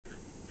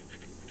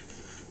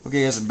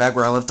Okay, guys, I'm back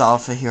where I left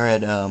off here at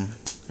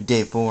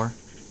day 4.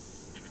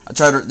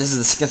 This is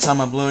the second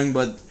time I'm blowing,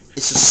 but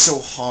it's just so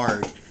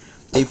hard.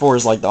 Day 4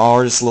 is like the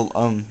hardest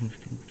little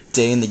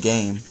day in the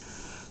game.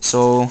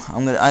 So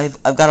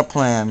I've got a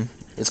plan.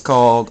 It's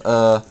called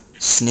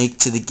Snake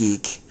to the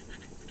Geek.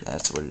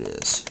 That's what it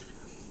is.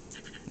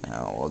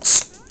 Now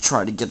let's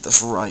try to get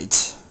this right.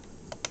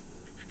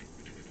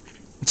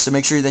 So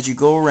make sure that you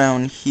go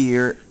around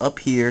here, up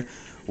here.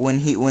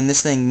 When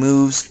this thing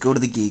moves, go to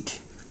the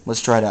geek.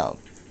 Let's try it out.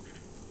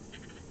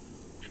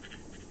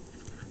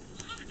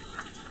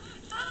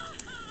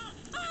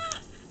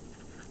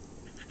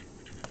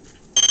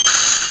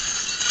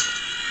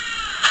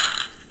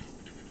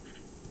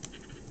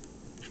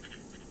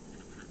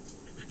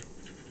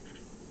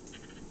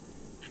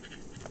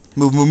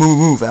 Move, move, move,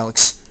 move,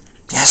 Alex.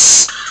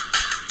 Yes!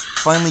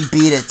 Finally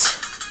beat it.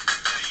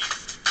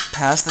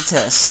 Pass the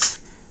test.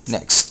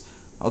 Next.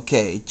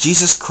 Okay,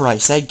 Jesus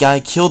Christ, that guy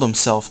killed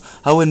himself.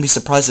 I wouldn't be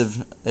surprised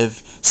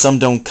if some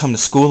don't come to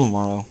school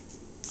tomorrow.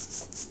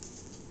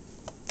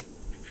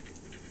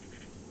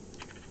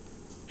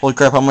 Holy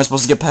crap, how am I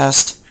supposed to get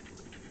past?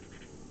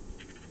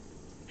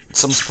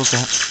 Something's supposed to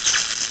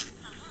happen.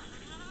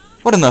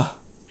 What in the...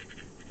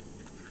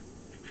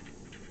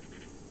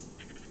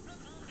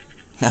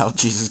 Oh,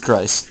 Jesus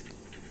Christ.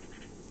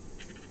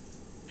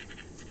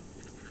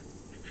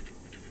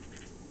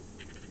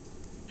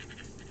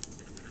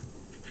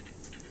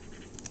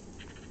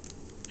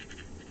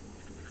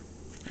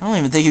 I don't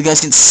even think you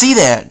guys can see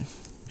that.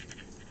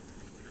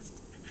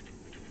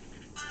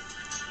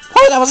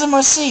 What? I was in my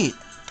seat.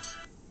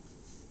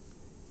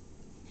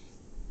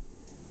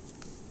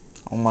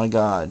 Oh my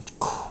god.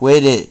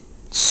 Quit it.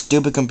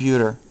 Stupid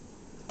computer.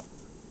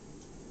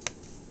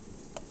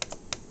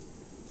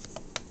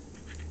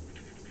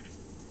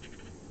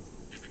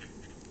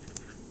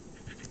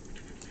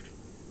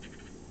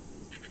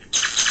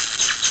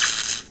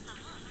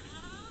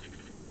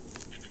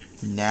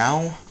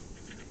 Now?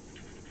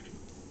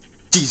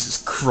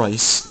 Jesus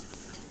Christ.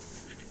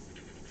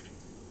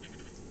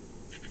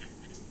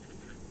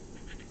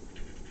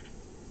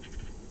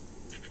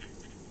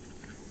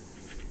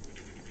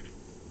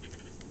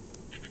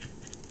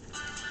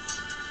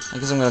 I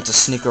guess I'm gonna have to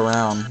sneak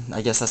around.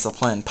 I guess that's the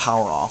plan.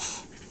 Power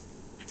off.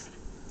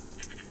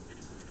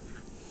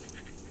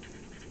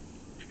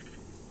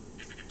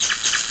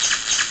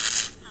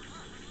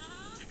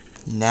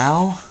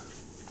 Now?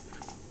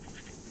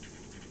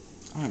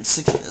 I'm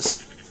sick of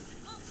this.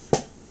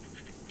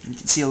 You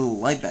can see a little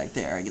light back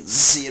there. I can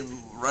see it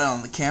right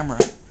on the camera.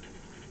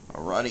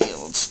 Alrighty,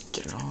 let's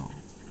get it on.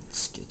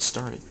 Let's get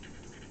started.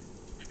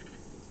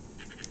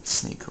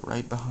 Sneak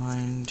right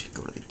behind.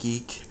 Go to the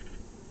geek.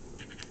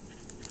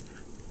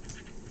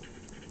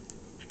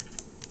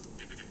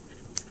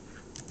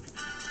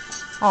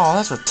 Oh,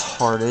 that's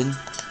retarded.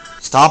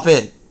 Stop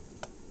it!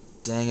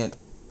 Dang it.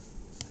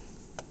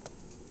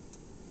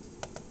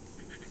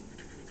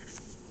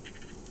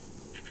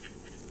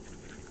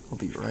 I'll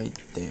be right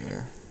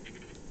there.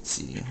 Let's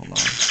see, hold on.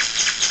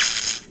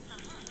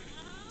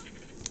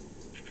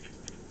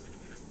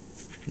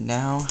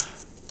 Now,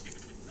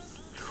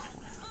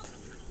 crap.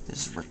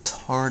 This is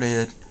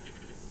retarded.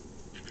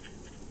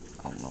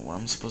 I don't know what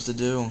I'm supposed to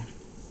do.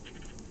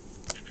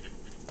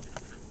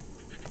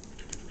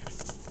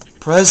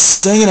 Press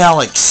dang it,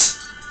 Alex!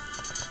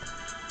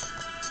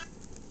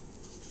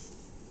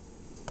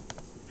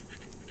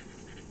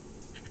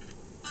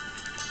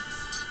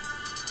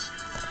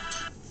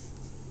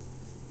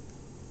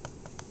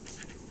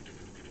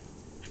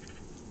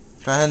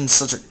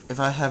 If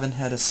I haven't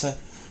had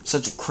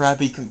such a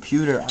crappy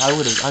computer, I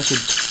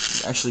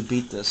could actually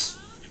beat this.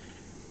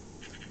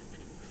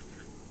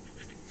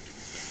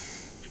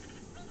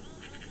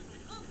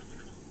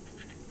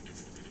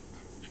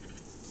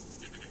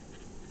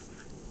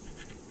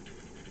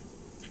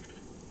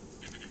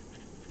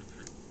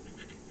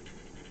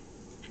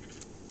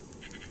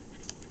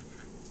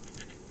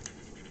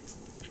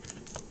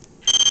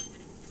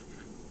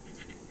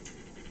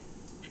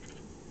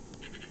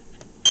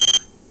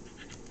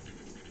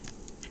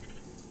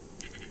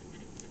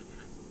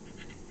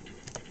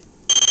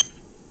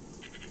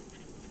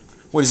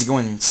 What, is he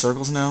going in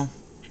circles now?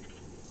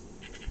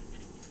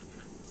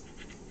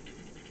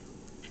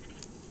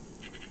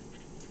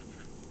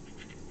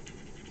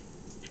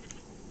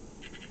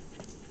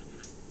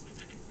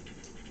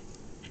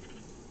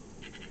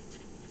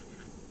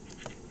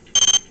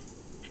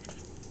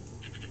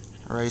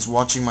 Alright, he's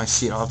watching my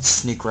seat. I'll have to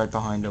sneak right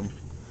behind him.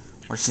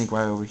 Or sneak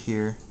right over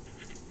here.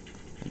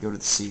 And go to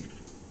the seat.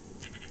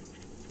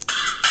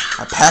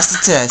 I passed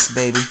the test,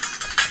 baby.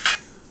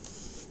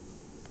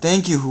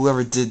 Thank you,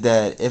 whoever did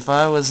that. If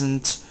it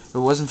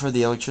wasn't for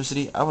the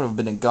electricity, I would have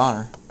been a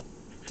goner.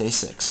 Day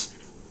 6.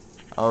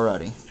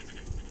 Alrighty.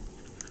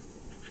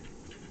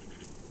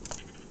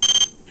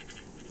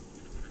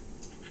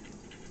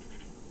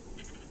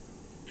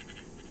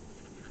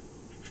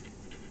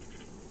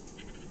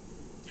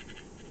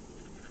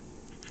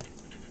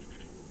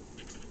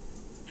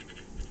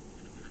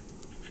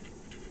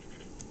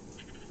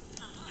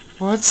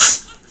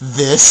 What's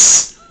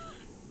this?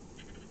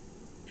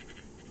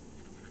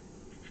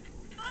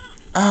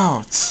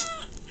 Out.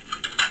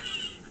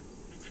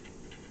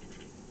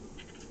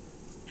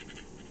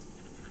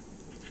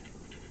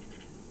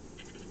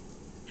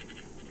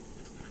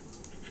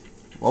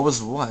 What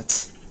was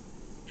what?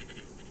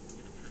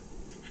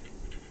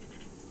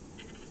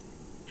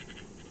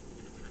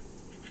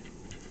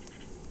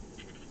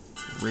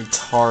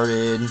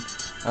 Retarded.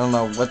 I don't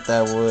know what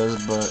that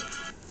was, but...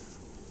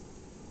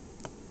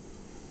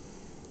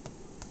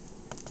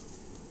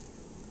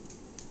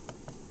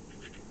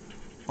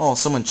 Oh,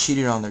 someone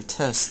cheated on their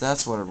test.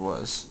 That's what it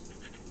was.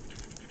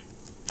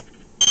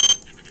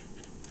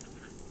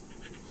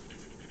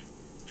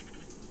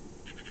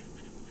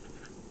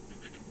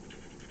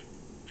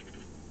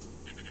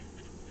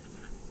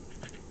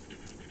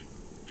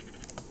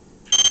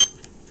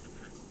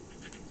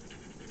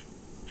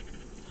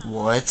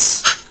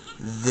 What's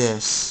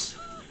this?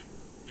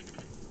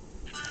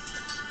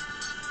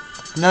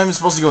 You're not even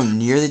supposed to go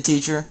near the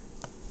teacher?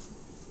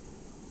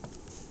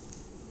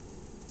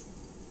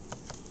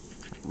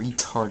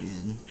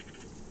 Retarded.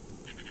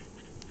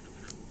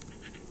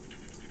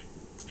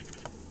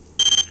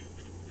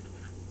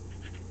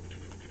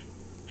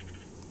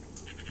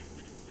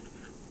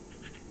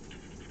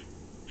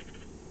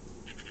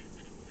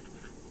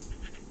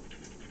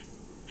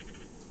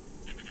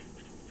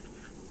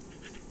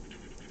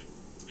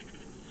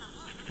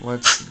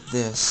 What's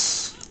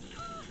this?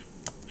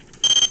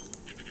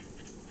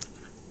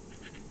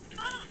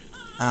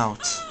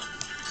 Out.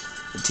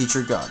 The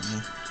teacher got me.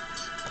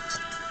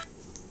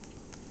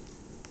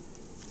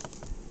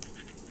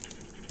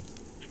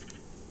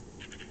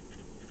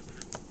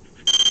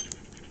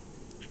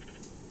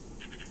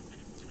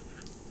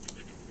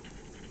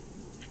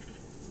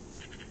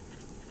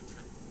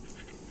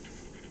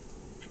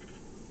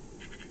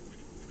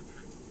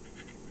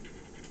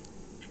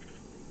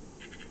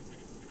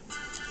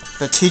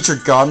 The teacher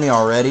got me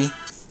already.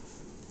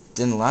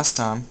 Didn't last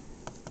time.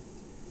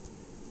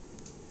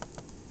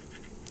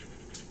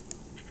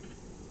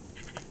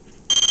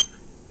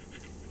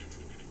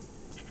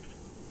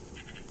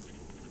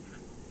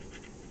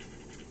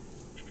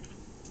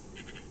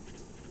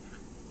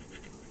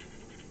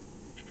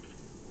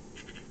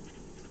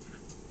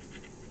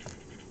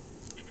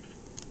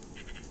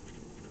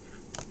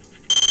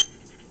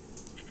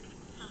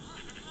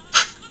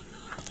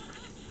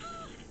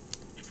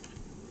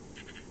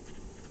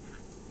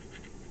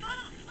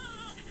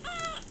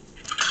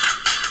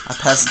 I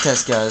passed the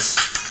test, guys.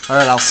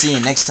 Alright, I'll see you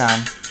next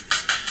time.